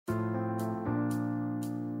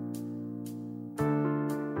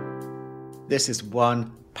This is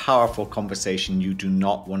one powerful conversation you do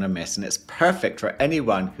not want to miss, and it's perfect for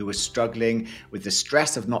anyone who is struggling with the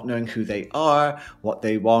stress of not knowing who they are, what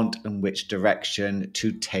they want, and which direction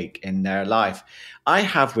to take in their life. I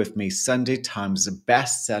have with me Sunday Times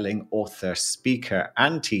best-selling author, speaker,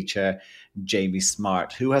 and teacher, Jamie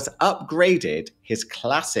Smart, who has upgraded his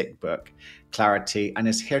classic book, Clarity, and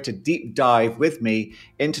is here to deep dive with me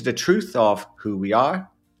into the truth of who we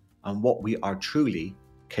are and what we are truly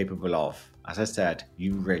capable of. As I said,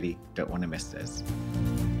 you really don't want to miss this.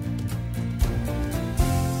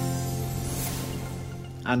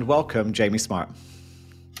 And welcome, Jamie Smart.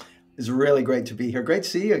 It's really great to be here. Great to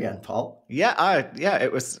see you again, Paul. Yeah,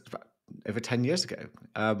 it was over 10 years ago,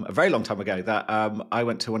 a very long time ago, that I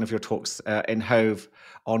went to one of your talks in Hove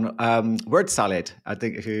on word salad. I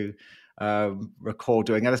think if you recall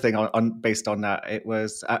doing anything based on that, it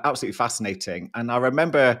was absolutely fascinating. And I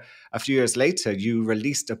remember a few years later, you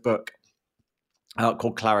released a book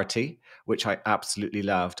called Clarity, which I absolutely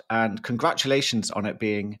loved. And congratulations on it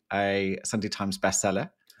being a Sunday Times bestseller.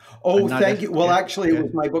 Oh, thank you. Well, actually, it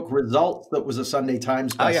was my book Results that was a Sunday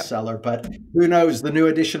Times bestseller, but who knows? The new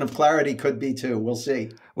edition of Clarity could be too. We'll see.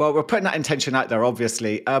 Well, we're putting that intention out there,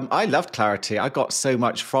 obviously. I loved Clarity. I got so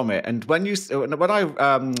much from it. And when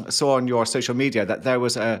I saw on your social media that there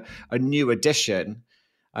was a new edition,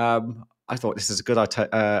 I thought this is a good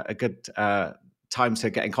time to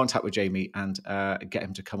get in contact with Jamie and get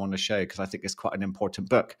him to come on the show, because I think it's quite an important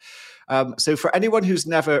book. So for anyone who's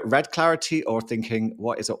never read Clarity or thinking,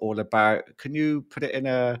 what is it all about? Can you put it in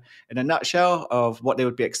a nutshell of what they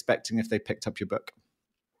would be expecting if they picked up your book?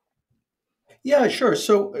 Yeah, sure.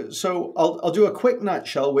 So I'll do a quick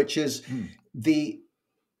nutshell, which is the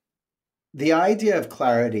idea of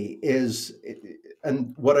clarity is,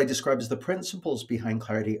 and what I describe as the principles behind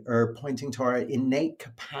clarity are pointing to our innate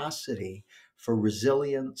capacity for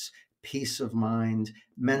resilience, peace of mind,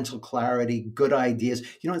 mental clarity, good ideas.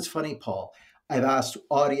 You know, it's funny, Paul. I've asked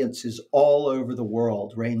audiences all over the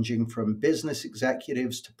world, ranging from business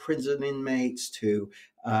executives to prison inmates to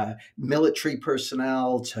military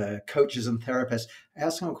personnel to coaches and therapists. I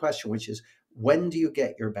ask them a question, which is, when do you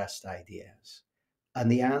get your best ideas? And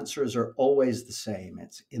the answers are always the same.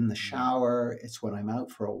 It's in the shower. It's when I'm out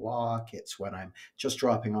for a walk. It's when I'm just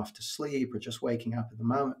dropping off to sleep or just waking up in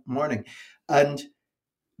the morning. And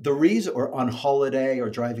the reason, or on holiday or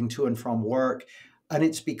driving to and from work. And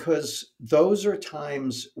it's because those are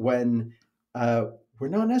times when we're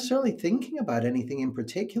not necessarily thinking about anything in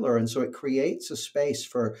particular. And so it creates a space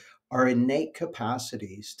for our innate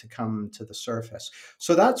capacities to come to the surface.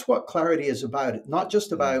 So that's what clarity is about. Not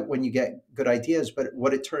just about when you get good ideas, but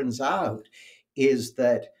what it turns out is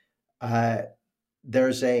that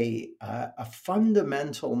there's a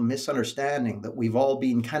fundamental misunderstanding that we've all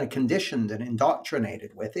been kind of conditioned and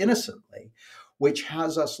indoctrinated with innocently, which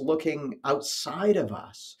has us looking outside of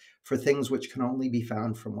us for things which can only be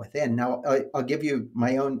found from within. Now, I'll give you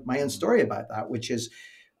my own story about that, which is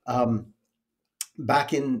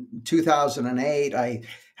back in 2008, I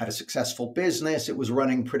had a successful business. It was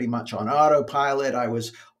running pretty much on autopilot. I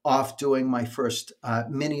was off doing my first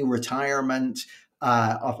mini retirement,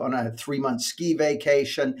 off on a 3-month ski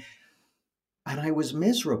vacation, and I was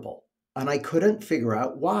miserable. And I couldn't figure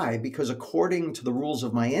out why, because according to the rules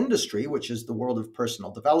of my industry, which is the world of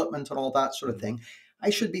personal development and all that sort of thing, I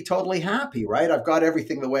should be totally happy, right? I've got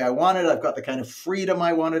everything the way I wanted. I've got the kind of freedom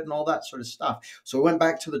I wanted and all that sort of stuff. So I went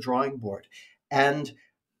back to the drawing board and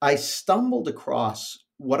I stumbled across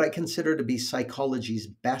what I consider to be psychology's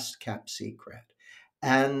best kept secret.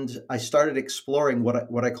 And I started exploring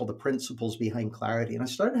what I call the principles behind clarity. And I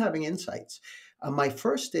started having insights. And my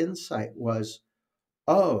first insight was,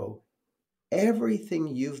 oh,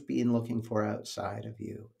 everything you've been looking for outside of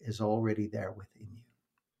you is already there within you.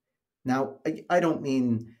 Now, I don't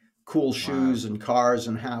mean cool shoes and cars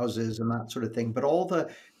and houses and that sort of thing, but all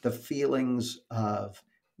the feelings of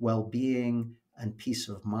well-being and peace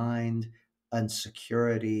of mind and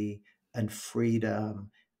security and freedom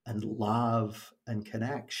and love and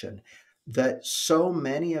connection that so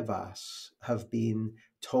many of us have been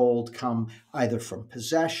told come either from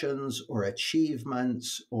possessions or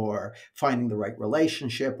achievements or finding the right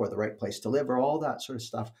relationship or the right place to live or all that sort of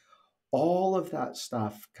stuff. All of that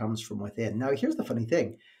stuff comes from within. Now, here's the funny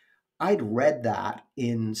thing. I'd read that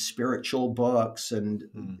in spiritual books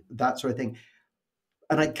and that sort of thing.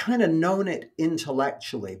 And I'd kind of known it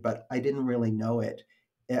intellectually, but I didn't really know it.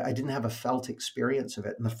 I didn't have a felt experience of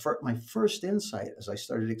it. And my first insight as I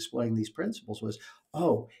started exploring these principles was,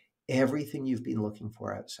 oh, everything you've been looking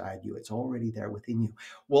for outside you, it's already there within you.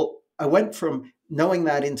 Well, I went from knowing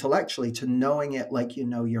that intellectually to knowing it like you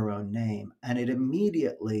know your own name. And it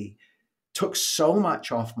immediately took so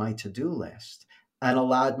much off my to-do list and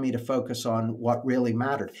allowed me to focus on what really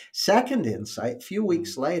mattered. Second insight, a few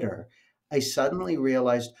weeks later, I suddenly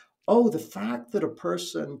realized, oh, the fact that a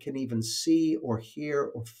person can even see or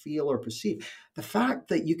hear or feel or perceive, the fact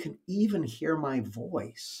that you can even hear my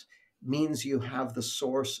voice means you have the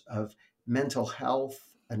source of mental health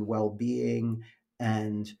and well-being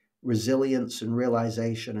and resilience and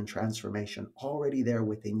realization and transformation already there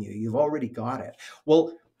within you. You've already got it.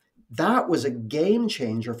 Well, that was a game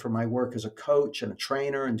changer for my work as a coach and a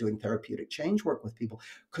trainer and doing therapeutic change work with people,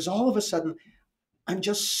 because all of a sudden I'm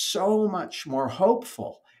just so much more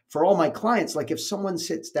hopeful for all my clients. Like if someone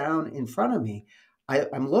sits down in front of me,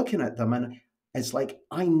 I'm looking at them and it's like,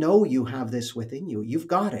 I know you have this within you. You've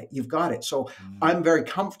got it. You've got it. So I'm very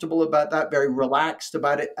comfortable about that, very relaxed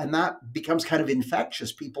about it. And that becomes kind of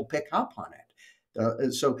infectious. People pick up on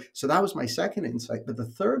it. So that was my second insight. But the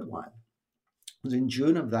third one was in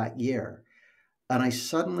June of that year. And I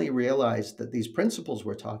suddenly realized that these principles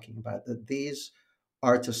we're talking about, that these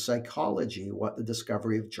are to psychology what the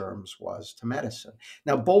discovery of germs was to medicine.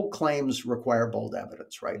 Now, bold claims require bold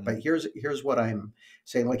evidence, right? But here's what I'm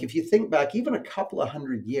saying. Like, if you think back even a couple of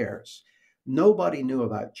 100 years, nobody knew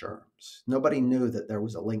about germs. Nobody knew that there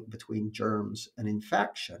was a link between germs and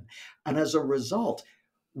infection. And as a result,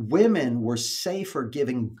 women were safer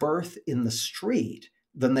giving birth in the street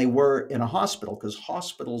than they were in a hospital, because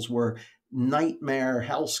hospitals were nightmare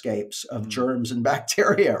hellscapes of germs and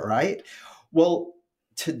bacteria, right? Well,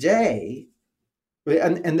 today,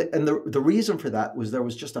 and the reason for that was there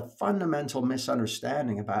was just a fundamental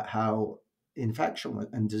misunderstanding about how infection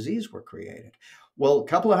and disease were created. Well, a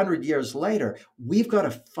couple of 100 years later, we've got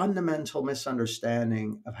a fundamental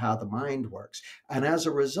misunderstanding of how the mind works. And as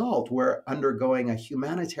a result, we're undergoing a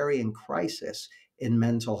humanitarian crisis in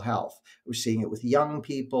mental health. We're seeing it with young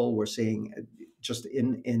people. We're seeing just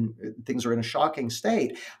in things are in a shocking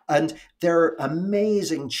state. And there are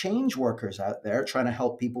amazing change workers out there trying to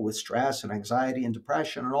help people with stress and anxiety and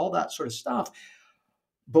depression and all that sort of stuff,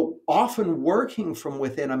 but often working from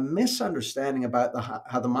within a misunderstanding about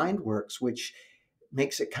how the mind works, which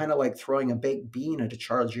makes it kind of like throwing a baked bean at a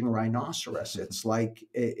charging rhinoceros. It's like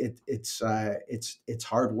it's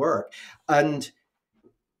hard work. And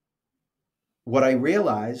what I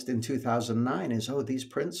realized in 2009 is, oh, these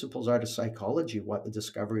principles are to psychology what the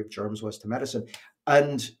discovery of germs was to medicine.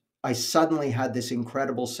 And I suddenly had this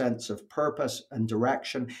incredible sense of purpose and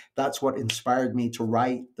direction. That's what inspired me to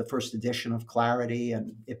write the first edition of Clarity,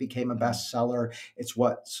 and it became a bestseller. It's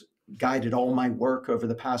what's guided all my work over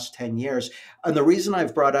the past 10 years. And the reason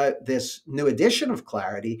I've brought out this new edition of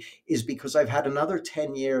Clarity is because I've had another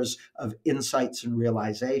 10 years of insights and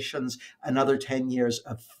realizations, another 10 years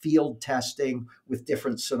of field testing with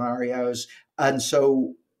different scenarios. And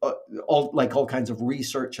so all kinds of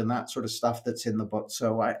research and that sort of stuff that's in the book.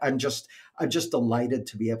 So I'm just delighted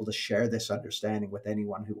to be able to share this understanding with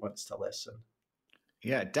anyone who wants to listen.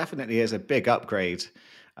 Yeah, it definitely is a big upgrade.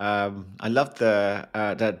 I love the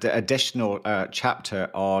additional chapter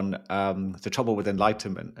on the trouble with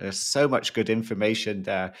enlightenment. There's so much good information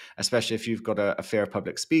there, especially if you've got a fear of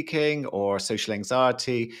public speaking or social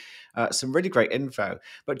anxiety. Some really great info.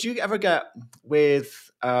 But do you ever get with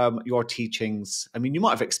your teachings? I mean, you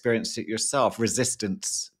might have experienced it yourself,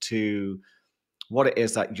 resistance to what it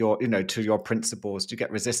is that to your principles. Do you get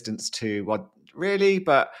resistance to what really,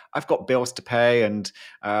 but I've got bills to pay and,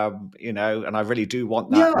 and I really do want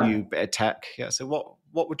that new bit of tech. Yeah. So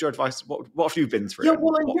what would your advice, what have you been through? Yeah.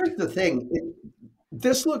 Well, and here's the thing.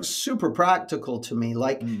 This looks super practical to me.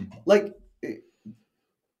 Like,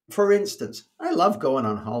 for instance, I love going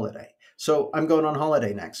on holiday. So I'm going on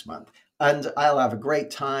holiday next month. And I'll have a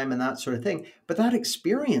great time and that sort of thing. But that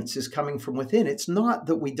experience is coming from within. It's not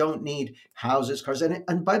that we don't need houses, cars.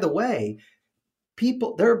 And by the way,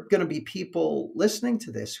 there are going to be people listening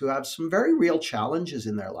to this who have some very real challenges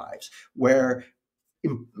in their lives where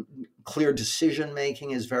clear decision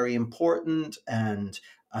making is very important, and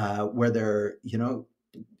where there are,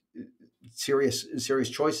 serious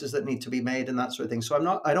choices that need to be made and that sort of thing. So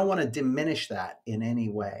I don't want to diminish that in any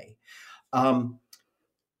way.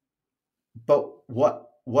 But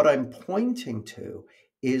what I'm pointing to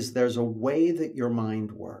is there's a way that your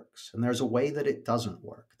mind works, and there's a way that it doesn't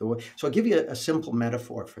work. So I'll give you a simple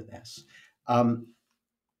metaphor for this.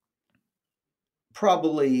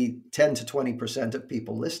 Probably 10 to 20% of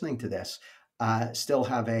people listening to this still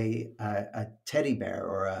have a teddy bear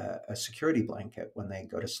or a security blanket when they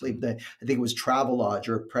go to sleep. I think it was Travelodge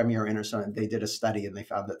or Premier Inn or something. They did a study and they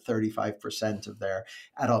found that 35% of their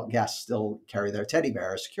adult guests still carry their teddy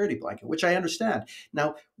bear or security blanket, which I understand.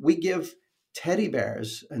 Now, we give teddy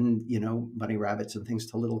bears and, bunny rabbits and things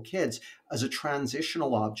to little kids as a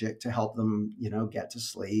transitional object to help them, get to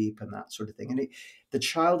sleep and that sort of thing. And the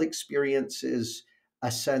child experiences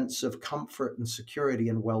a sense of comfort and security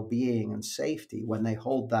and well-being and safety when they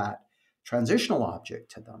hold that transitional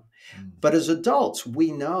object to them. But as adults,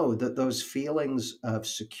 we know that those feelings of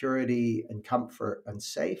security and comfort and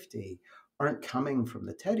safety aren't coming from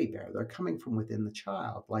the teddy bear. They're coming from within the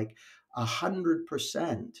child. Like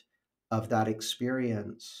 100% of that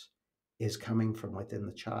experience is coming from within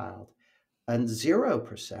the child, and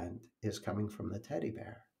 0% is coming from the teddy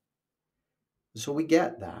bear. So we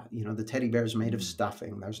get that, the teddy bear is made of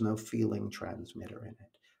stuffing. There's no feeling transmitter in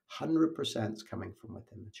it. 100% is coming from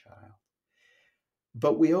within the child.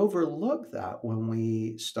 But we overlook that when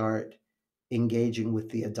we start engaging with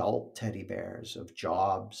the adult teddy bears of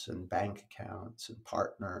jobs and bank accounts and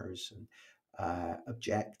partners and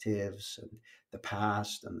objectives and the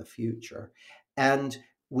past and the future. And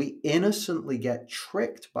we innocently get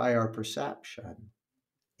tricked by our perception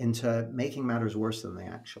into making matters worse than they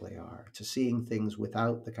actually are, to seeing things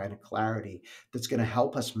without the kind of clarity that's going to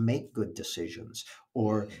help us make good decisions,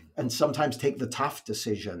 and sometimes take the tough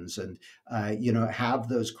decisions and, have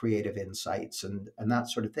those creative insights and that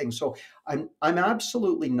sort of thing. So I'm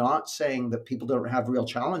absolutely not saying that people don't have real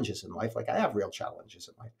challenges in life. Like, I have real challenges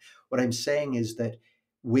in life. What I'm saying is that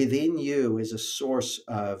within you is a source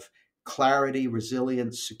of clarity,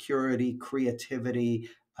 resilience, security, creativity,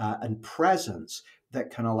 and presence that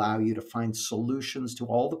can allow you to find solutions to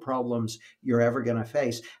all the problems you're ever going to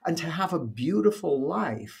face and to have a beautiful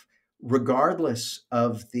life, regardless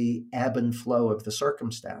of the ebb and flow of the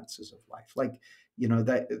circumstances of life. Like,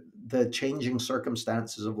 the changing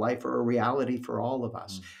circumstances of life are a reality for all of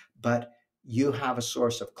us, but you have a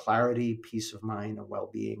source of clarity, peace of mind, and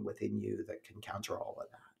well-being within you that can counter all of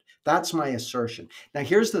that. That's my assertion. Now,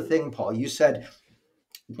 here's the thing, Paul. You said,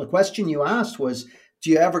 the question you asked was, do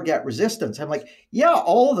you ever get resistance? I'm like, yeah,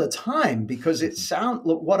 all the time, because it sounds,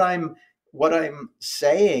 what I'm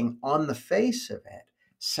saying on the face of it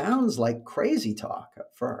sounds like crazy talk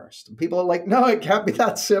at first. And people are like, no, it can't be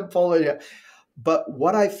that simple. But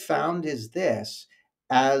what I found is this: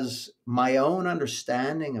 as my own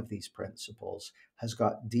understanding of these principles has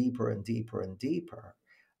got deeper and deeper and deeper,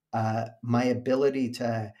 my ability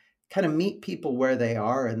to kind of meet people where they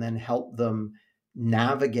are and then help them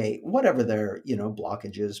navigate whatever their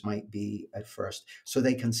blockages might be at first, so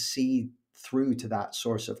they can see through to that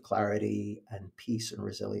source of clarity and peace and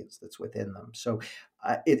resilience that's within them. So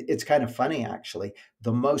it's kind of funny, actually.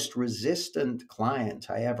 The most resistant client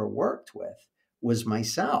I ever worked with was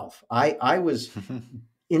myself. I was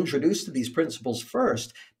introduced to these principles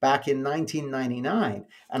first back in 1999.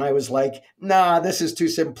 And I was like, nah, this is too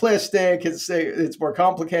simplistic. It's more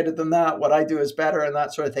complicated than that. What I do is better, and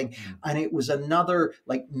that sort of thing. And it was another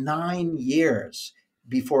 9 years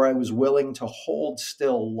before I was willing to hold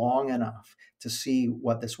still long enough to see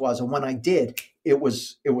what this was. And when I did, it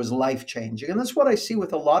was life-changing. And that's what I see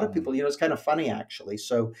with a lot of people. It's kind of funny, actually.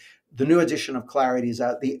 So the new edition of Clarity is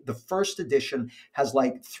out. The first edition has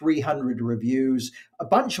 300 reviews, a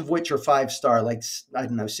bunch of which are 5-star,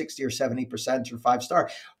 60 or 70% are 5-star.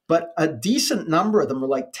 But a decent number of them are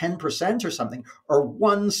 10% or something, or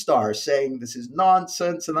 1-star, saying this is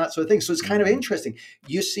nonsense and that sort of thing. So it's kind of interesting.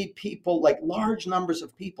 You see people, large numbers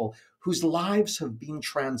of people whose lives have been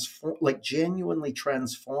transformed, genuinely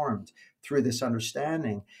transformed through this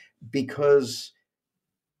understanding, because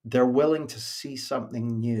they're willing to see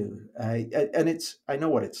something new. And I know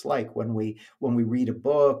what it's like when we read a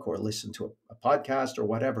book or listen to a podcast or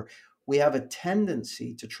whatever. We have a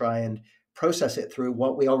tendency to try and process it through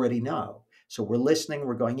what we already know. So we're listening,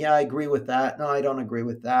 we're going, yeah, I agree with that. No, I don't agree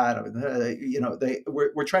with that.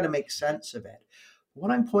 We're trying to make sense of it. What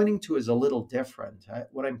I'm pointing to is a little different.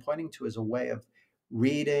 What I'm pointing to is a way of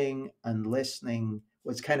reading and listening.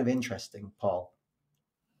 What's kind of interesting, Paul,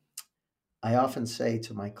 I often say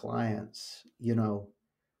to my clients,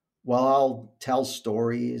 while I'll tell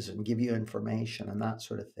stories and give you information and that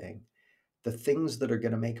sort of thing, the things that are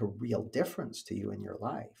going to make a real difference to you in your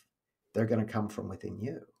life, they're going to come from within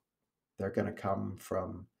you. They're going to come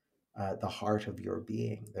from the heart of your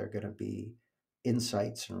being. They're going to be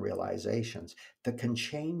insights and realizations that can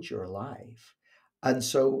change your life. And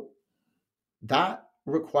so that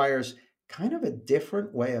requires kind of a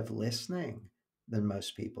different way of listening than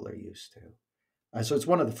most people are used to. So it's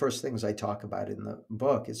one of the first things I talk about in the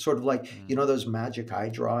book. It's sort of like, those magic eye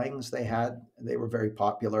drawings they had. They were very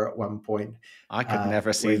popular at one point. I could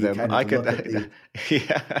never see them. I could,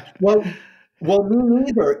 yeah. Well, Well, me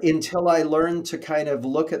neither, until I learned to kind of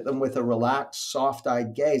look at them with a relaxed,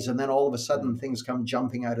 soft-eyed gaze, and then all of a sudden Mm. things come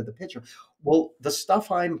jumping out of the picture. Well, the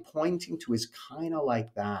stuff I'm pointing to is kind of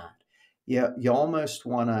like that. You almost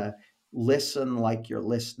want to listen like you're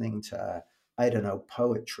listening to, I don't know,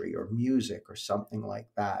 poetry or music or something like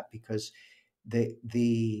that, because the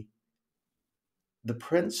the the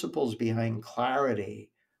principles behind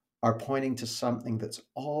clarity are pointing to something that's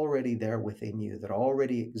already there within you, that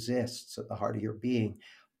already exists at the heart of your being,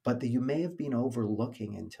 but that you may have been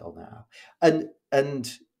overlooking until now.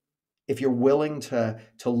 And if you're willing to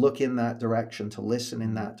look in that direction, to listen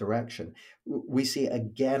in Mm. that direction, we see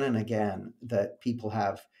again and again that people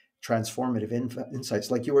have transformative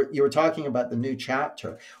insights. Like you were talking about the new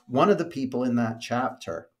chapter. One of the people in that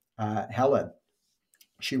chapter, Helen,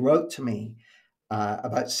 she wrote to me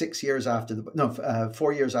about 6 years after the book, no,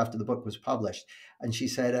 4 years after the book was published. And she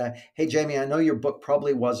said, "Hey, Jamie, I know your book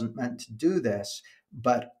probably wasn't meant to do this,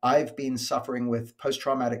 but I've been suffering with post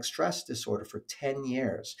traumatic stress disorder for 10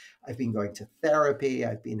 years. I've been going to therapy,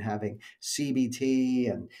 I've been having CBT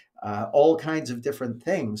and all kinds of different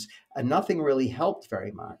things, and nothing really helped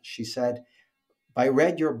very much." She said, "I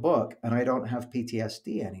read your book and I don't have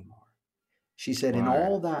PTSD anymore." She said, "In Wow.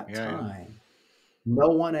 all that Yeah, yeah. time, no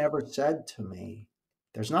one ever said to me,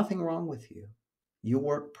 'There's nothing wrong with you. You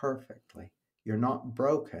work perfectly. You're not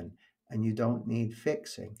broken and you don't need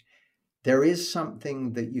fixing.' There is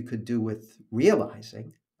something that you could do with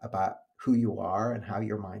realizing about who you are and how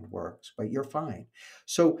your mind works, but you're fine."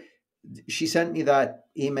 So she sent me that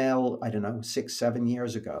email, I don't know, 6, 7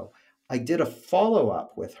 years ago. I did a follow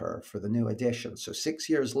up with her for the new edition. So 6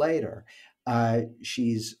 years later,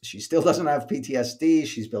 she still doesn't have PTSD.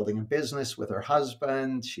 She's building a business with her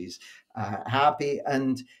husband. She's happy.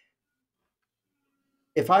 And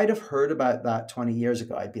if I'd have heard about that 20 years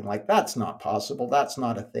ago, I'd been like, that's not possible. That's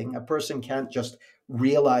not a thing. A person can't just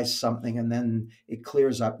realize something and then it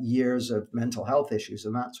clears up years of mental health issues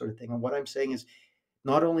and that sort of thing. And what I'm saying is,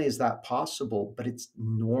 not only is that possible, but it's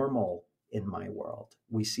normal in my world.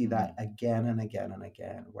 We see that Mm. again and again and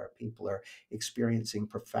again, where people are experiencing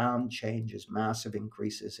profound changes, massive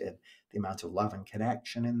increases in the amount of love and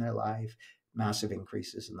connection in their life, massive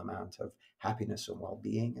increases in the amount of happiness and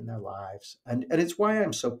well-being in their lives. And it's why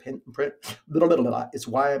I'm so it's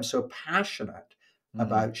why I'm so passionate Mm.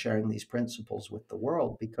 about sharing these principles with the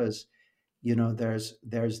world, because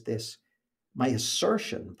there's this, my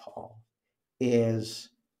assertion, Paul, is,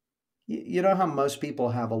 you know how most people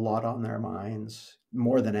have a lot on their minds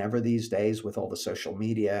more than ever these days with all the social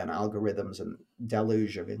media and algorithms and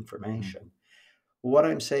deluge of Mm. information. What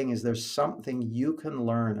I'm saying is there's something you can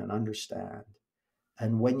learn and understand.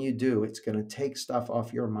 And when you do, it's going to take stuff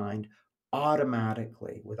off your mind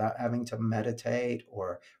automatically without having to meditate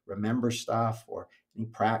or remember stuff or any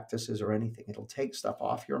practices or anything. It'll take stuff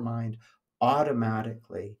off your mind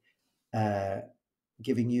automatically, uh,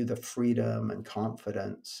 giving you the freedom and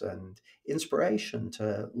confidence and inspiration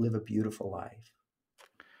to live a beautiful life.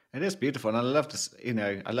 It is beautiful, and I love this.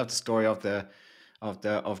 I love the story of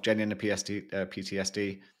Jenny and the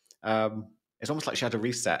PTSD. It's almost like she had a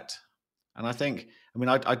reset, and I think, I mean,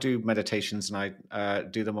 I do meditations and I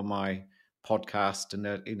do them on my podcast, and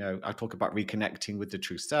I talk about reconnecting with the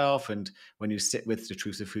true self, and when you sit with the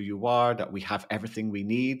truth of who you are, that we have everything we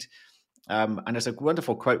need. And there's a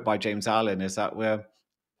wonderful quote by James Allen: "Is that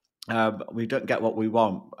we don't get what we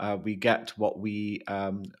want, we get what we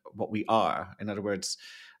are." In other words,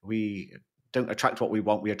 we don't attract what we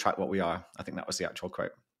want, we attract what we are. I think that was the actual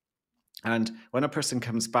quote. And when a person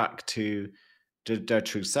comes back to their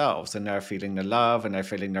true selves, and they're feeling the love, and they're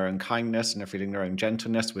feeling their own kindness, and they're feeling their own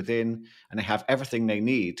gentleness within, and they have everything they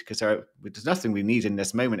need, because there's nothing we need in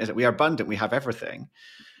this moment, is it? We are abundant, we have everything.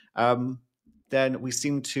 Um, then we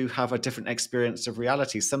seem to have a different experience of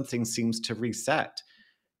reality. Something seems to reset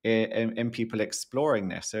in people exploring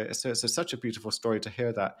this. So it's such a beautiful story to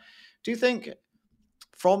hear that. Do you think,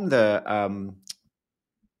 from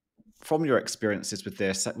from your experiences with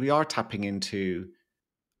this, that we are tapping into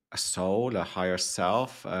a soul, a higher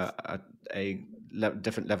self,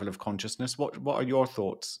 different level of consciousness? What are your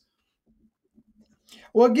thoughts?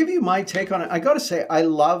 Well, I'll give you my take on it. I got to say, I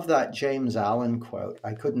love that James Allen quote.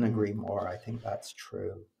 I couldn't Mm. agree more. I think that's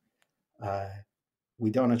true. Uh, we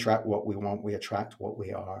don't attract what we want; we attract what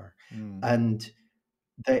we are. Mm. And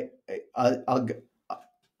they,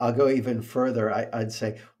 I'll go even further. I'd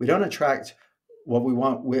say we don't attract what we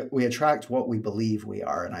want. We attract what we believe we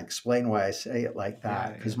are. And I explain why I say it like that.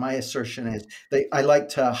 Yeah, Because yeah. my assertion is, I like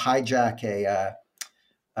to hijack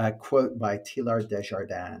a quote by Teilhard de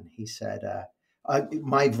Chardin. He said,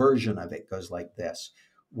 my version of it goes like this: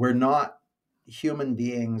 We're not human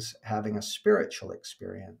beings having a spiritual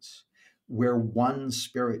experience. We're one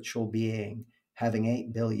spiritual being having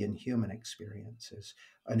 8 billion human experiences.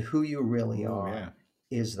 And who you really Oh, yeah. are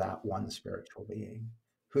is that one spiritual being.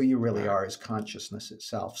 Who you really Wow. are is consciousness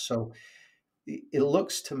itself. So it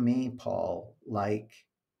looks to me, Paul, like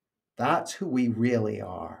that's who we really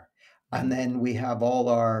are. And Mm. then we have all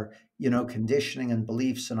our, conditioning and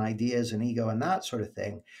beliefs and ideas and ego and that sort of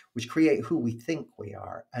thing, which create who we think we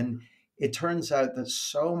are. And it turns out that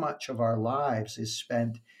so much of our lives is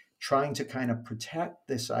spent trying to kind of protect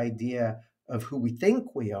this idea of who we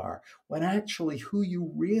think we are, when actually who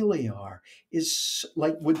you really are is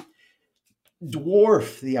like would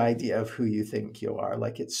dwarf the idea of who you think you are.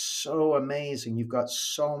 Like it's so amazing. You've got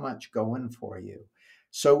so much going for you.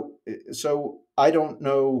 So I don't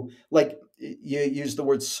know, like you use the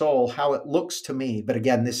word soul, how it looks to me, but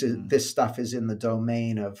again, Mm. this stuff is in the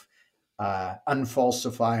domain of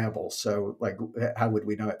unfalsifiable. So like, how would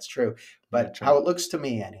we know it's true? Yeah, But true. how it looks to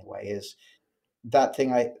me anyway is that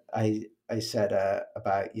thing I said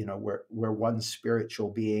about, we're one spiritual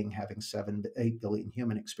being having 7-8 billion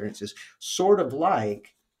human experiences, sort of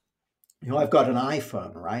like, I've got an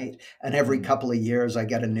iPhone, right? And every Mm. couple of years I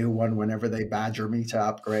get a new one whenever they badger me to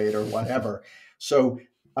upgrade or whatever. So,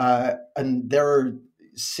 and there are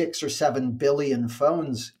 6 or 7 billion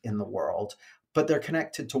phones in the world, but they're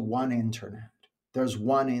connected to one internet. There's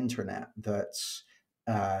one internet that's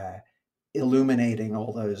uh, illuminating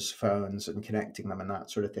all those phones and connecting them and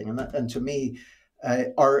that sort of thing. And to me,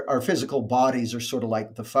 our physical bodies are sort of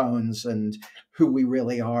like the phones, and who we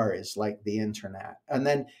really are is like the internet. And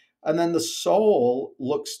then the soul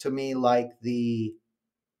looks to me like the,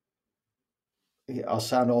 I'll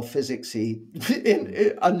sound all physicsy,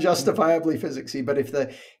 unjustifiably physicsy, but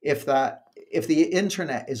if the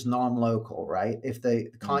internet is non-local, right? If the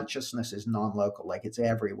Mm. consciousness is non-local, like it's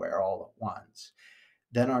everywhere all at once,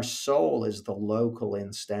 then our soul is the local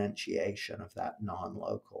instantiation of that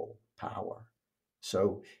non-local power.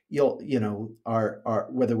 So our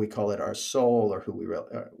whether we call it our soul or who we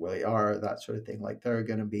really are, that sort of thing, like there are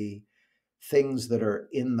going to be things that are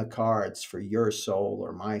in the cards for your soul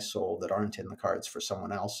or my soul that aren't in the cards for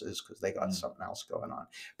someone else's because they got Mm. something else going on.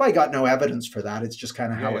 But I got no evidence for that. It's just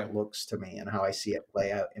kind of Yeah, how yeah. it looks to me and how I see it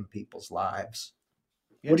play out in people's lives.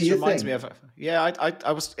 Yeah, it What do just you reminds me think? of, yeah,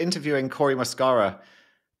 I was interviewing Corey Muscara,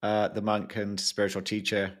 the monk and spiritual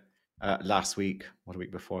teacher, last week, or the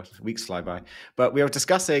week before. Weeks fly by. But we were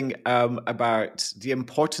discussing about the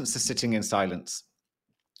importance of sitting in silence,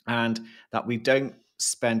 and that we don't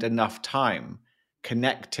spend enough time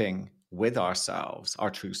connecting with ourselves, our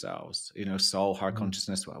true selves, soul, heart Mm.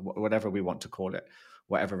 consciousness, whatever we want to call it,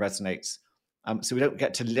 whatever resonates. So we don't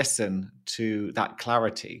get to listen to that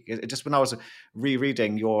clarity. Just when I was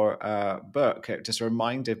rereading your book, it just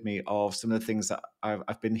reminded me of some of the things that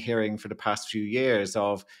I've been hearing for the past few years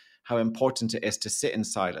of how important it is to sit in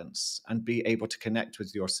silence and be able to connect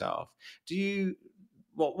with yourself. Do you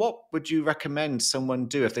what would you recommend someone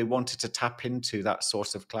do if they wanted to tap into that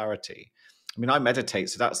source of clarity? I mean, I meditate,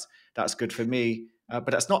 so that's good for me. But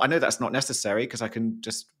that's not. I know that's not necessary because I can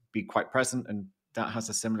just be quite present, and that has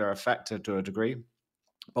a similar effect to a degree.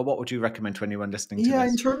 But what would you recommend to anyone listening to Yeah,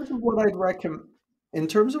 this? in terms of what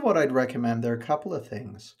I'd recommend, there are a couple of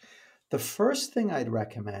things. The first thing I'd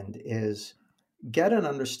recommend is get an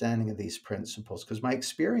understanding of these principles, because my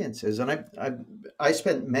experience is, and I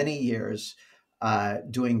spent many years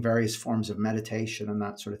doing various forms of meditation and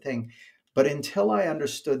that sort of thing, but until I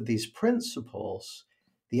understood these principles,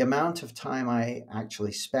 the amount of time I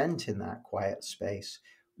actually spent in that quiet space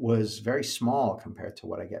was very small compared to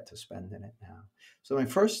what I get to spend in it now. So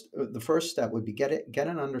the first step would be get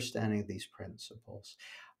an understanding of these principles,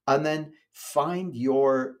 and then find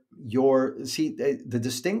your see the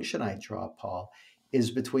distinction I draw, Paul, is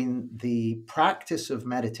between the practice of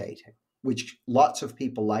meditating, which lots of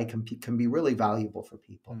people like and can be really valuable for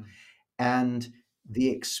people, Mm. and the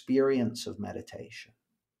experience of meditation.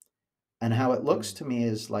 And how it looks Mm. to me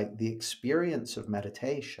is like the experience of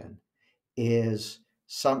meditation is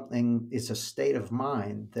something, it's a state of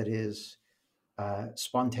mind that is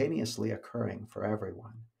spontaneously occurring for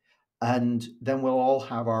everyone. And then we'll all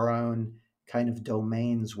have our own kind of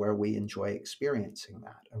domains where we enjoy experiencing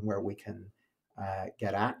that and where we can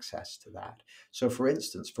get access to that. So, for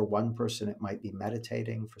instance, for one person, it might be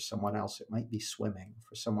meditating. For someone else, it might be swimming.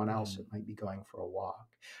 For someone else, Mm. it might be going for a walk.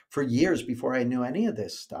 For years before I knew any of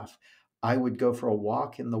this stuff, I would go for a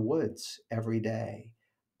walk in the woods every day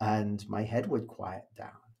and my head would quiet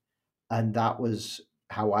down. And that was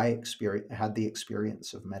how I had the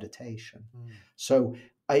experience of meditation. Mm. So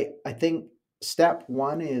I think step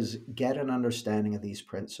one is get an understanding of these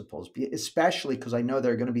principles, especially because I know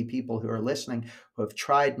there are going to be people who are listening who have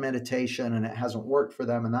tried meditation and it hasn't worked for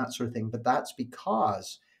them and that sort of thing. But that's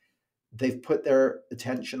because they've put their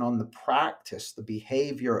attention on the practice, the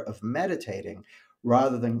behavior of meditating,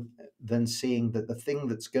 rather than seeing that the thing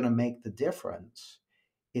that's going to make the difference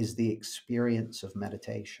is the experience of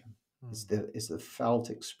meditation, is the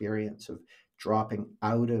felt experience of dropping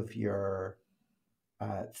out of your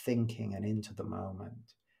thinking and into the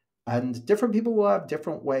moment. And different people will have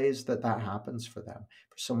different ways that that happens for them.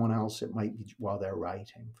 For someone else, it might be while they're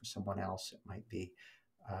writing. For someone else, it might be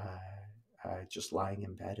just lying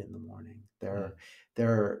in bed in the morning.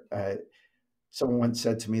 Someone once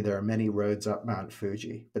said to me, there are many roads up Mount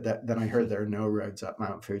Fuji, but then I heard there are no roads up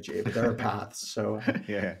Mount Fuji, but there are paths. So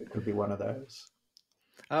Yeah. it could be one of those.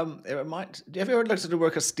 Have you ever looked at the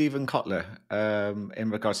work of Stephen Kotler in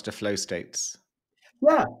regards to flow states?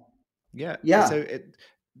 Yeah. Yeah. Yeah. So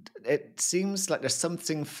it seems like there's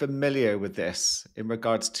something familiar with this in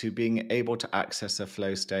regards to being able to access a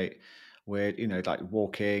flow state where, like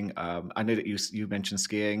walking. I know that you mentioned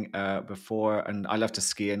skiing before, and I love to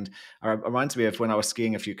ski. And it reminds me of when I was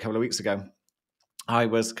skiing a couple of weeks ago. I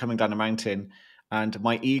was coming down a mountain and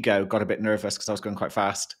my ego got a bit nervous because I was going quite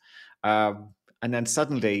fast. And then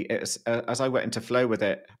suddenly, as I went into flow with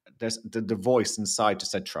it, there's the voice inside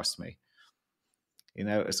just said, "Trust me."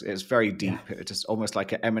 It's very deep. Yeah. It just almost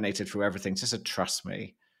like it emanated through everything. Just said, "Trust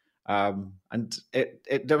me." And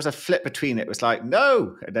there was a flip between it. It was like,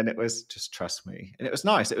 "No," and then it was just, "Trust me," and it was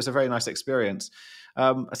nice. It was a very nice experience.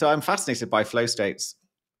 So I'm fascinated by flow states,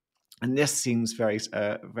 and this seems very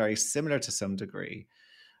very similar to some degree.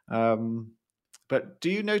 But do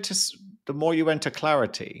you notice the more you enter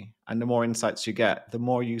clarity and the more insights you get, the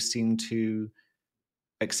more you seem to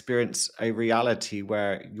experience a reality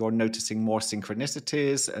where you're noticing more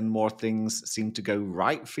synchronicities and more things seem to go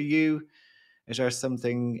right for you? Is there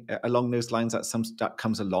something along those lines that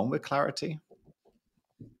comes along with clarity?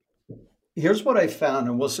 Here's what I found,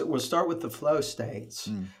 and we'll start with the flow states.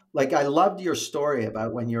 Like, I loved your story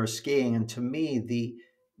about when you were skiing, and to me, the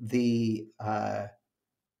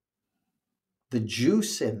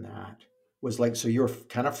juice in that was like, so you're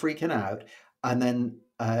kind of freaking out, and then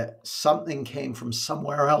something came from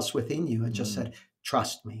somewhere else within you and just said,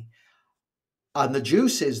 "Trust me." And the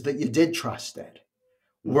juice is that you did trust it,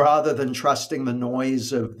 rather than trusting the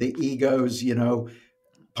noise of the ego's,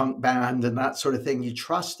 punk band and that sort of thing. You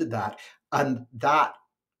trusted that, and that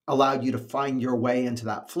allowed you to find your way into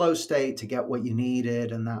that flow state to get what you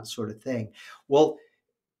needed and that sort of thing. Well,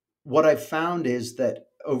 what I've found is that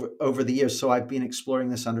over the years, so I've been exploring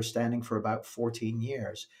this understanding for about 14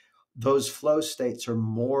 years, those flow states are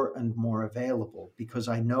more and more available because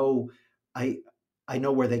I know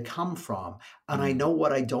where they come from, and I know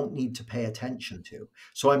what I don't need to pay attention to.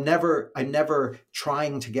 So I'm never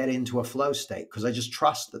trying to get into a flow state because I just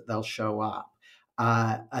trust that they'll show up.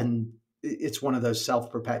 And it's one of those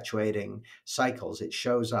self-perpetuating cycles. It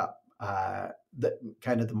shows up. That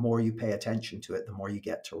kind of, the more you pay attention to it, the more you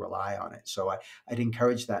get to rely on it. So I'd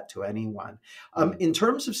encourage that to anyone. In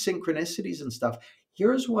terms of synchronicities and stuff,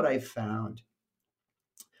 here's what I found.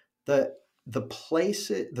 The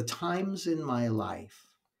times in my life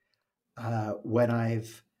when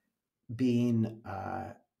I've been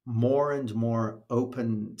more and more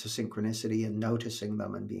open to synchronicity and noticing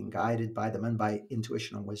them and being guided by them and by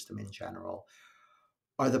intuition and wisdom in general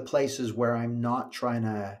are the places where I'm not trying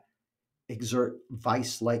to exert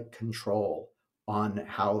vice-like control on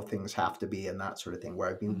how things have to be and that sort of thing, where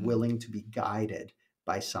I've been willing to be guided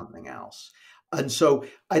by something else. And so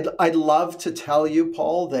I'd love to tell you,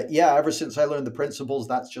 Paul, that, yeah, ever since I learned the principles,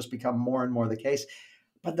 that's just become more and more the case.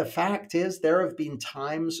 But the fact is, there have been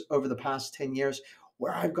times over the past 10 years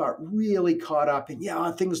where I've got really caught up in,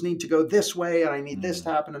 things need to go this way and I need this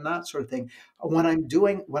to happen and that sort of thing. When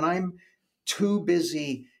I'm too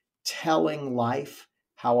busy telling life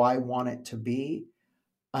how I want it to be,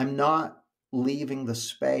 I'm not leaving the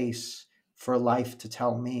space for life to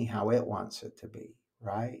tell me how it wants it to be,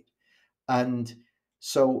 right? And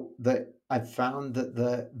so I've found that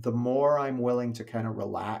the more I'm willing to kind of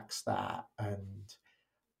relax that and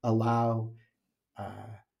allow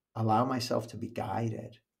myself to be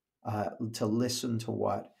guided, to listen to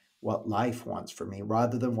what life wants for me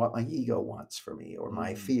rather than what my ego wants for me or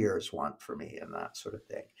my fears want for me and that sort of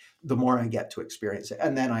thing, the more I get to experience it.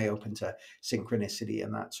 And then I open to synchronicity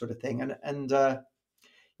and that sort of thing. And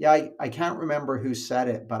I can't remember who said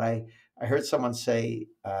it, but I heard someone say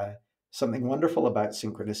something wonderful about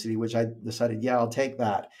synchronicity, which I decided, I'll take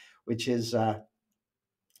that, which is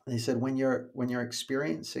They said when you're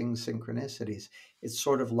experiencing synchronicities, it's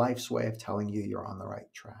sort of life's way of telling you you're on the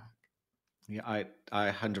right track. Yeah, I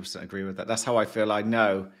 100% agree with that. That's how I feel. I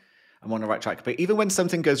know I'm on the right track. But even when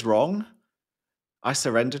something goes wrong, I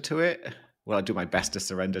surrender to it. Well, I do my best to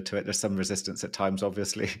surrender to it. There's some resistance at times,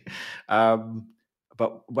 obviously. Um,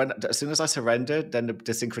 but as soon as I surrender, then the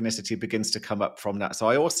synchronicity begins to come up from that. So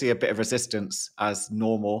I always see a bit of resistance as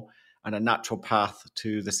normal and a natural path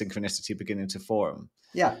to the synchronicity beginning to form.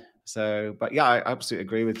 Yeah. So, but yeah, I absolutely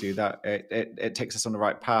agree with you that it takes us on the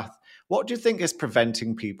right path. What do you think is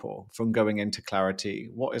preventing people from going into clarity?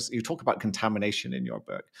 You talk about contamination in your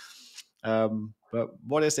book, but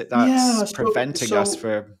what is it that's Yeah. preventing us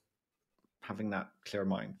from having that clear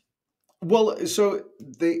mind? Well, so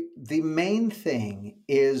the main thing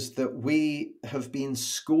is that we have been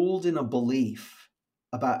schooled in a belief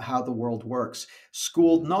about how the world works,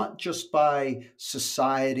 schooled Mm, not just by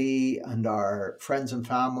society and our friends and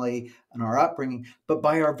family and our upbringing, but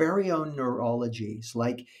by our very own neurologies.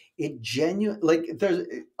 Like there's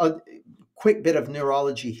a quick bit of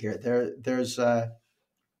neurology here. There's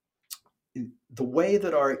the way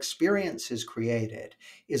that our experience is created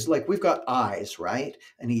is like we've got eyes, right?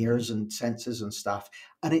 And mhm, ears and senses and stuff.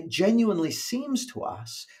 And it genuinely seems to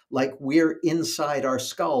us like we're inside our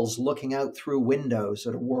skulls looking out through windows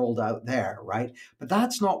at a world out there, right? But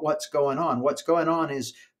that's not what's going on. What's going on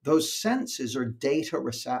is those senses are data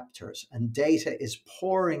receptors, and data is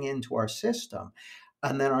pouring into our system.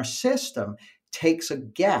 And then our system takes a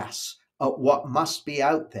guess at what must be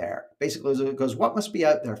out there. Basically, it goes, what must be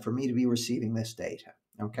out there for me to be receiving this data?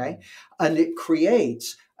 Okay. mm, And it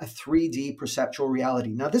creates a 3D perceptual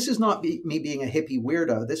reality. Now, this is not me being a hippie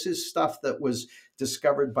weirdo. This is stuff that was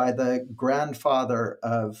discovered by the grandfather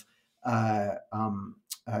of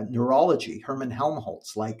neurology, Hermann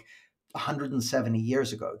Helmholtz, like 170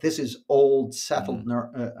 years ago. This is old, settled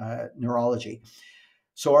mm, neurology.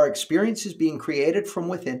 So our experience is being created from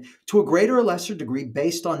within to a greater or lesser degree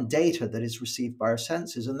based on data that is received by our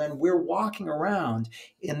senses. And then we're walking around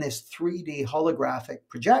in this 3D holographic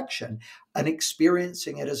projection and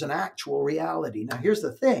experiencing it as an actual reality. Now, here's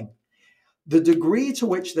the thing. The degree to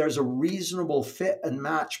which there's a reasonable fit and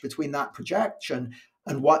match between that projection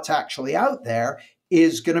and what's actually out there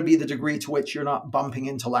is going to be the degree to which you're not bumping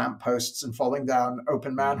into lampposts and falling down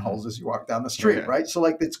open manholes mhm. as you walk down the street, Yeah, right? So,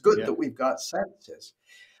 like, it's good yeah. that we've got senses.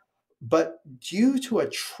 But due to a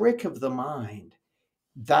trick of the mind,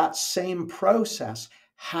 that same process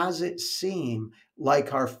has it seem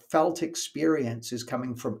like our felt experience is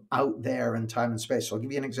coming from out there in time and space. So I'll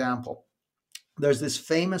give you an example. There's this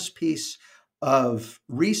famous piece of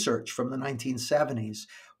research from the 1970s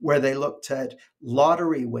where they looked at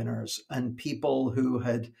lottery winners and people who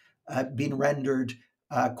had been rendered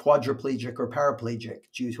quadriplegic or paraplegic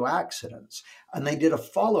due to accidents. And they did a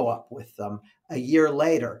follow up with them a year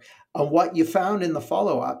later. And what you found in the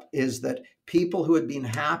follow up is that people who had been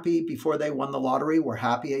happy before they won the lottery were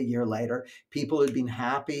happy a year later. People who had been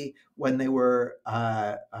happy when they were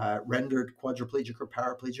rendered quadriplegic or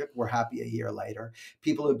paraplegic were happy a year later.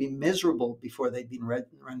 People who had been miserable before they'd been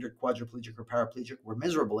rendered quadriplegic or paraplegic were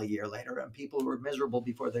miserable a year later. And people who were miserable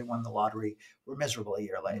before they won the lottery were miserable a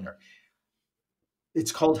year Mm, later.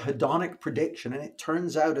 It's called hedonic prediction. And it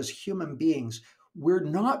turns out, as human beings, we're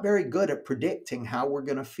not very good at predicting how we're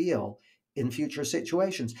going to feel in future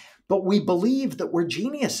situations, but we believe that we're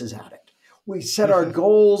geniuses at it. We set our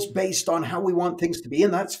goals based on how we want things to be,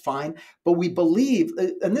 and that's fine. But we believe,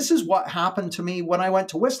 and this is what happened to me when I went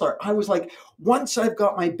to Whistler. I was like, once I've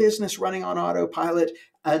got my business running on autopilot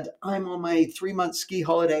and I'm on my 3-month ski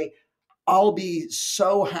holiday, I'll be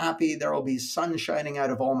so happy there will be sun shining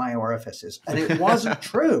out of all my orifices. And it wasn't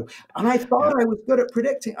true. And I yeah. thought I was good at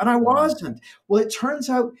predicting, and I Mm, wasn't. Well, it turns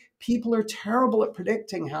out people are terrible at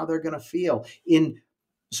predicting how they're going to feel in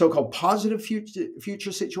so-called positive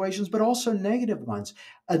future situations, but also negative ones.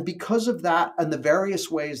 And because of that and the various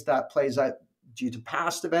ways that plays out due to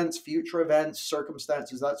past events, future events,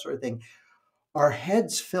 circumstances, that sort of thing, our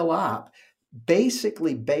heads fill up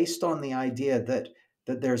basically based on the idea that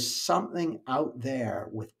there's something out there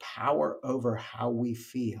with power over how we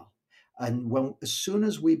feel. And as soon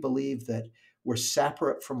as we believe that we're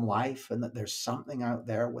separate from life and that there's something out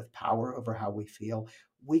there with power over how we feel,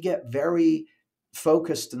 we get very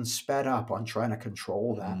focused and sped up on trying to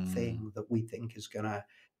control that mm, thing that we think is going to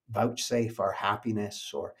vouchsafe our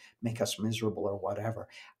happiness or make us miserable or whatever.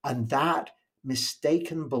 And that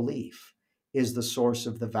mistaken belief is the source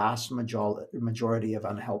of the vast majority of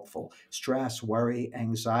unhelpful stress, worry,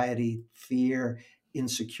 anxiety, fear,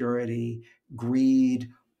 insecurity, greed,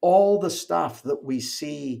 all the stuff that we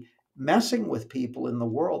see messing with people in the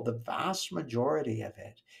world, the vast majority of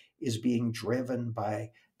it is being driven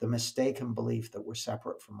by the mistaken belief that we're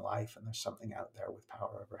separate from life and there's something out there with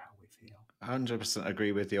power over how we feel. 100%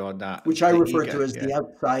 agree with you on that. Which I The refer ego, to as yeah. the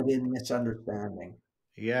outside in misunderstanding.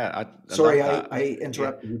 Yeah, I Sorry, love I, that. I Yeah.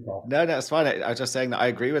 interrupted you, Paul. No, it's fine. I was just saying that I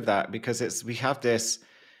agree with that because we have this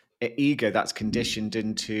ego that's conditioned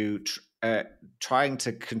into trying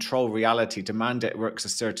to control reality, demand it works a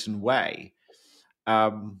certain way,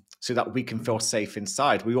 so that we can feel safe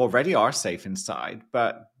inside. We already are safe inside,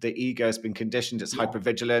 but the ego has been conditioned. It's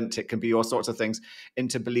hypervigilant. It can be all sorts of things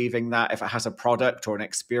into believing that if it has a product or an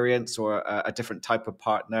experience or a different type of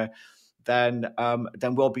partner, then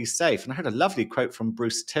we'll be safe. And I heard a lovely quote from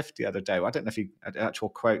Bruce Tiff the other day. I don't know if he had an actual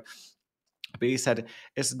quote, but he said,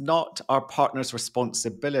 "It's not our partner's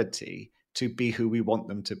responsibility to be who we want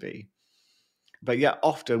them to be." But yet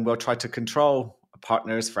often we'll try to control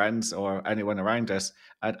partners, friends, or anyone around us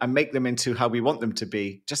and make them into how we want them to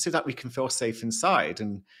be just so that we can feel safe inside.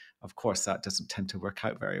 And of course, that doesn't tend to work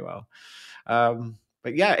out very well.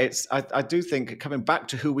 But yeah, I do think coming back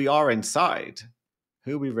to who we are inside,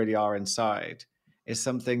 who we really are inside, is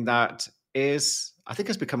something that I think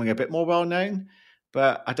it's becoming a bit more well known,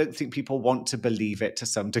 but I don't think people want to believe it to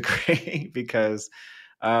some degree because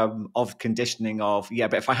of conditioning of,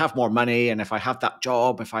 but if I have more money and if I have that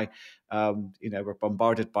job, if I, we're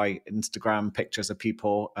bombarded by Instagram pictures of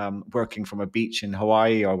people working from a beach in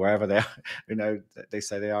Hawaii or wherever they are, they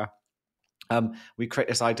say they are. We create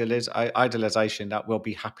this idealization that we'll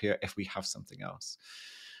be happier if we have something else.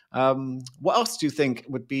 What else do you think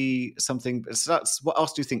would be something? So what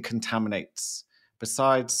else do you think contaminates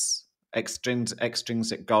besides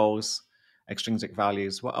extrinsic goals, extrinsic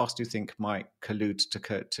values? What else do you think might collude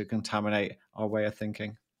to contaminate our way of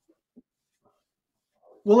thinking?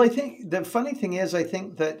 Well, I think the funny thing is, I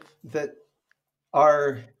think that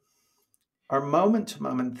our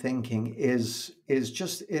moment-to-moment thinking is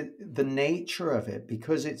just the nature of it,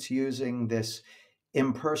 because it's using this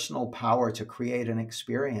impersonal power to create an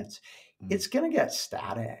experience. It's going to get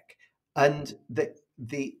static, and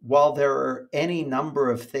while there are any number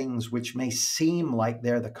of things which may seem like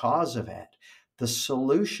they're the cause of it, the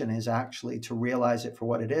solution is actually to realize it for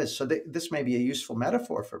what it is. So this may be a useful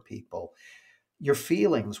metaphor for people. Your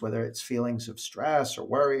feelings, whether it's feelings of stress or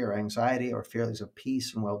worry or anxiety or feelings of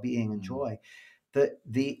peace and well-being and joy,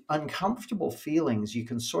 the uncomfortable feelings, you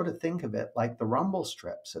can sort of think of it like the rumble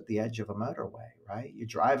strips at the edge of a motorway, right? You're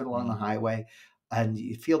driving along the highway and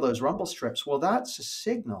you feel those rumble strips. Well, that's a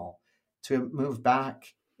signal to move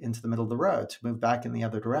back into the middle of the road, to move back in the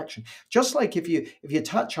other direction. Just like if you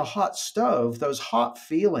touch a hot stove, those hot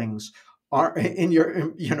feelings are in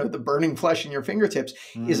your, the burning flesh in your fingertips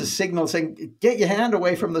is a signal saying, get your hand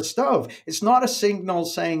away from the stove. It's not a signal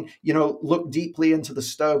saying, look deeply into the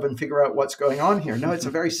stove and figure out what's going on here. No, it's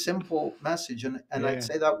a very simple message. And I'd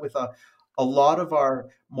say that with a lot of our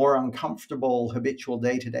more uncomfortable habitual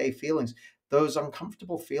day-to-day feelings, those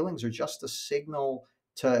uncomfortable feelings are just a signal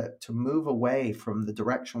to move away from the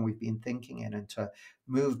direction we've been thinking in and to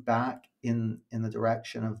move back in the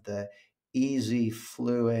direction of the easy,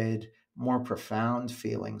 fluid, more profound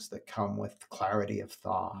feelings that come with clarity of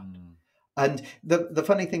thought. And the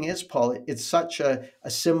funny thing is, Paul, it's such a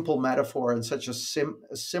simple metaphor and such a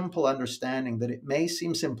simple understanding that it may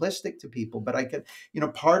seem simplistic to people, but I could,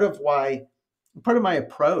 part of my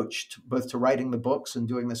approach both to writing the books and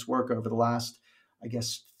doing this work over the last, I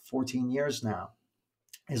guess, 14 years now,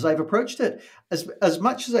 is I've approached it as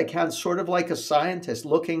much as I can, sort of like a scientist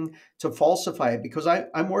looking to falsify it, because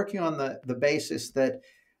I'm working on the basis that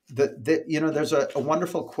there's a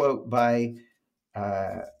wonderful quote by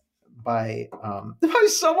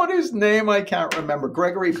someone whose name I can't remember,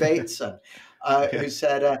 Gregory Bateson, who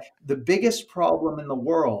said the biggest problems in the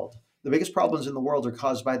world are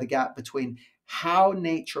caused by the gap between how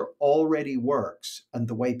nature already works and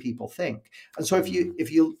the way people think. And so if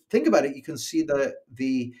you think about it, you can see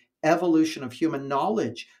the evolution of human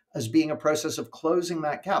knowledge as being a process of closing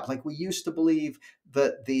that gap. Like, we used to believe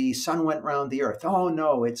that the sun went around the earth. Oh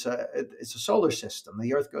no, it's a solar system.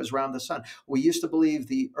 The earth goes around the sun. We used to believe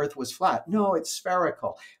the earth was flat. No, it's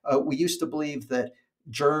spherical. We used to believe that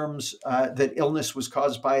germs, that illness was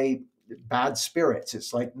caused by bad spirits.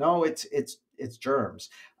 It's like, no, it's germs.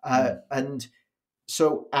 And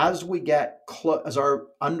so as we get as our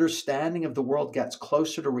understanding of the world gets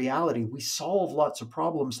closer to reality, we solve lots of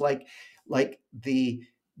problems. Like the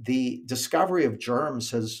discovery of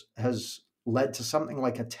germs has led to something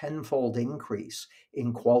like a tenfold increase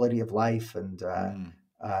in quality of life and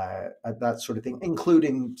that sort of thing,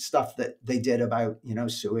 including stuff that they did about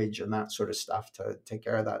sewage and that sort of stuff to take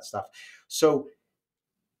care of that stuff. So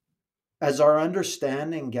as our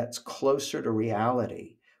understanding gets closer to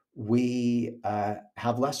reality, we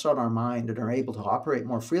have less on our mind and are able to operate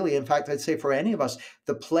more freely. In fact, I'd say for any of us,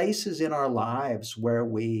 the places in our lives where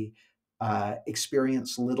we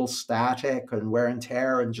experience little static and wear and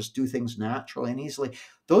tear and just do things naturally and easily,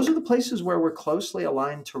 those are the places where we're closely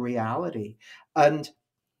aligned to reality. And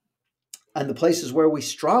the places where we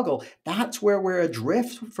struggle, that's where we're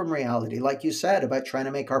adrift from reality. Like you said about trying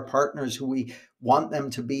to make our partners who we want them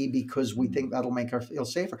to be because we think that'll make us feel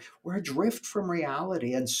safer. We're adrift from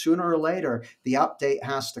reality. And sooner or later, the update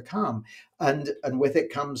has to come. And with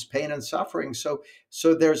it comes pain and suffering. So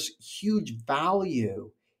there's huge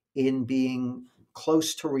value in being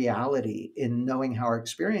close to reality, in knowing how our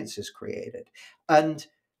experience is created. And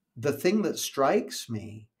the thing that strikes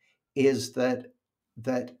me is that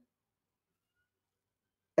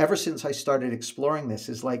ever since I started exploring this,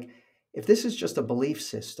 is like, if this is just a belief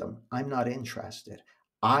system, I'm not interested.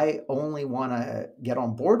 I only want to get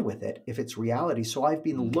on board with it if it's reality. So I've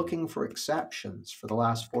been looking for exceptions for the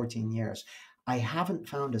last 14 years. I haven't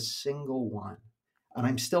found a single one, and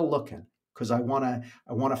I'm still looking because I want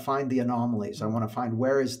to find the anomalies. I want to find,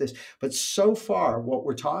 where is this? But so far, what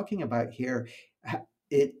we're talking about here,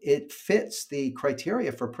 it fits the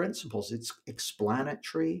criteria for principles. It's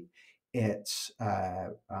explanatory, it's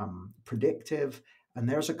predictive, and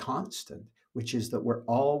there's a constant, which is that we're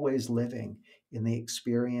always living in the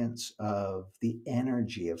experience of the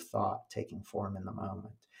energy of thought taking form in the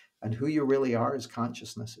moment. And who you really are is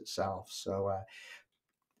consciousness itself. So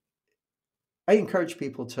I encourage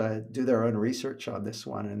people to do their own research on this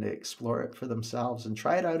one and explore it for themselves and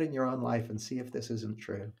try it out in your own life and see if this isn't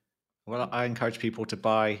true. Well, I encourage people to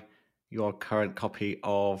buy your current copy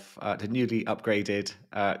of the newly upgraded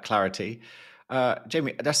Clarity.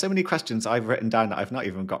 Jamie, there's so many questions I've written down that I've not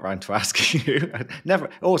even got around to asking you. Never,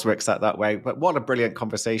 it always works out that way, but what a brilliant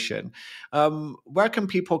conversation. Where can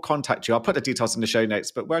people contact you? I'll put the details in the show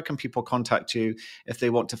notes, but where can people contact you if they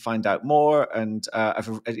want to find out more? And,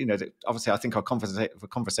 obviously I think our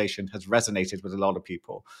conversation has resonated with a lot of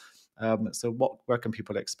people. So where can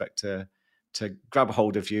people expect to grab a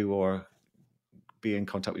hold of you or be in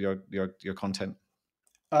contact with your content?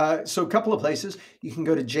 So a couple of places. You can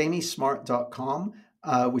go to jamiesmart.com,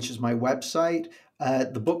 which is my website.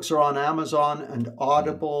 The books are on Amazon and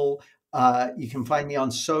Audible. You can find me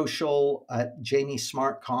on social at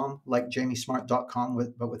jamiesmart.com, like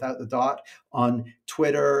jamiesmart.com, but without the dot, on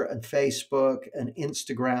Twitter and Facebook and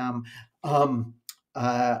Instagram.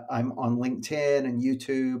 I'm on LinkedIn and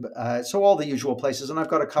YouTube, so all the usual places. And I've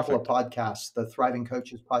got a couple of podcasts, the Thriving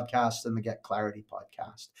Coaches podcast and the Get Clarity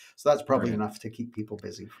podcast. So that's probably enough to keep people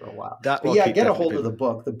busy for a while. But yeah, get a hold of the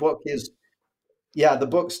book. The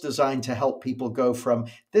book's designed to help people go from,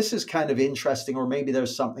 this is kind of interesting, or maybe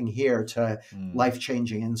there's something here, to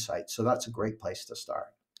life-changing insights. So that's a great place to start.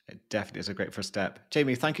 It definitely is a great first step.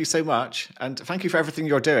 Jamie, thank you so much. And thank you for everything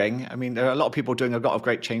you're doing. I mean, there are a lot of people doing a lot of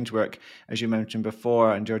great change work, as you mentioned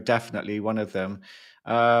before, and you're definitely one of them.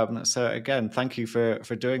 So again, thank you for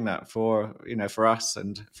doing that for us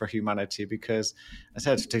and for humanity, because as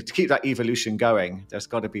I said, to keep that evolution going, there's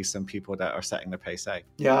got to be some people that are setting the pace, eh?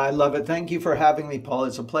 Yeah, I love it. Thank you for having me, Paul.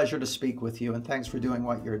 It's a pleasure to speak with you, and thanks for doing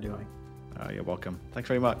what you're doing. You're welcome. Thanks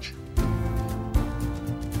very much.